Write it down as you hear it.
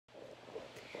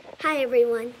Hi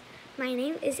everyone, my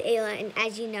name is Ayla, and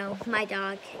as you know, my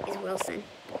dog is Wilson.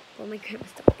 Well, my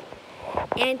grandma's dog.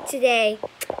 And today,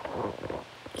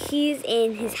 he's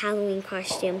in his Halloween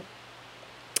costume.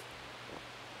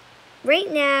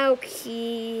 Right now,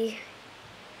 he's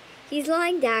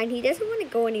lying down. He doesn't want to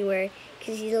go anywhere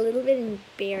because he's a little bit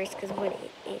embarrassed because of what it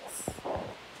is.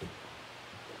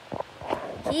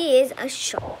 He is a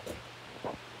shark.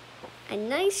 A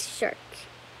nice shark.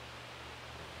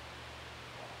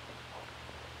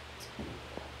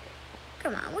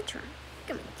 Come on, what's wrong?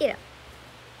 Come on, get up.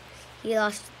 He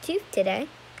lost a tooth today.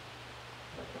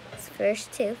 His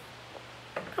first tooth.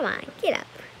 Come on, get up.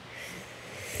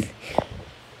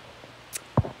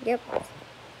 Yep.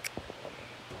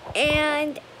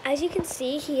 And as you can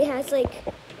see, he has like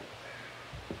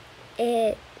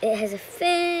it has a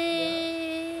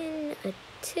fin, a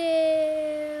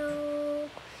tail,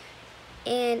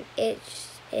 and it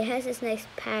has this nice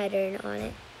pattern on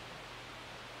it.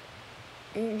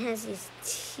 And it has these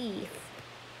teeth.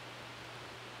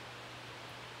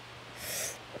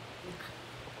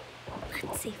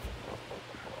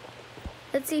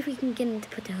 Let's see if we can get him to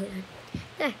put the hood on.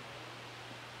 There.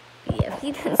 Yeah,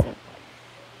 he doesn't.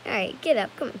 Alright, get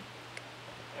up, come on.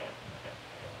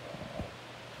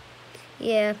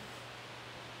 Yeah.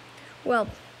 Well,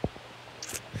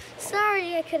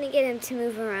 sorry I couldn't get him to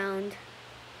move around.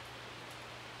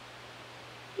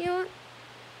 You know what?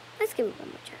 Let's give it one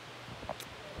more try.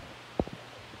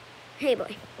 Hey,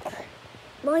 boy.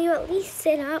 Will you at least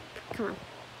sit up? Come on.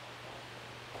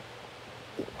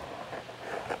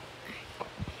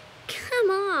 Come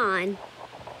on.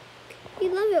 You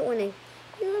love it when I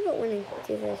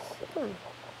do this. Come on.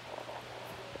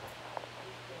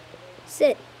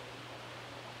 Sit.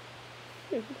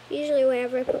 Usually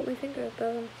whenever I put my finger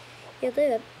above him, he'll do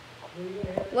it.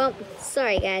 Well,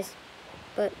 sorry guys,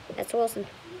 but that's Wilson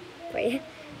for you.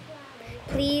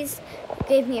 Please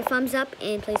give me a thumbs up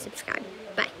and please subscribe.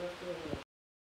 Bye.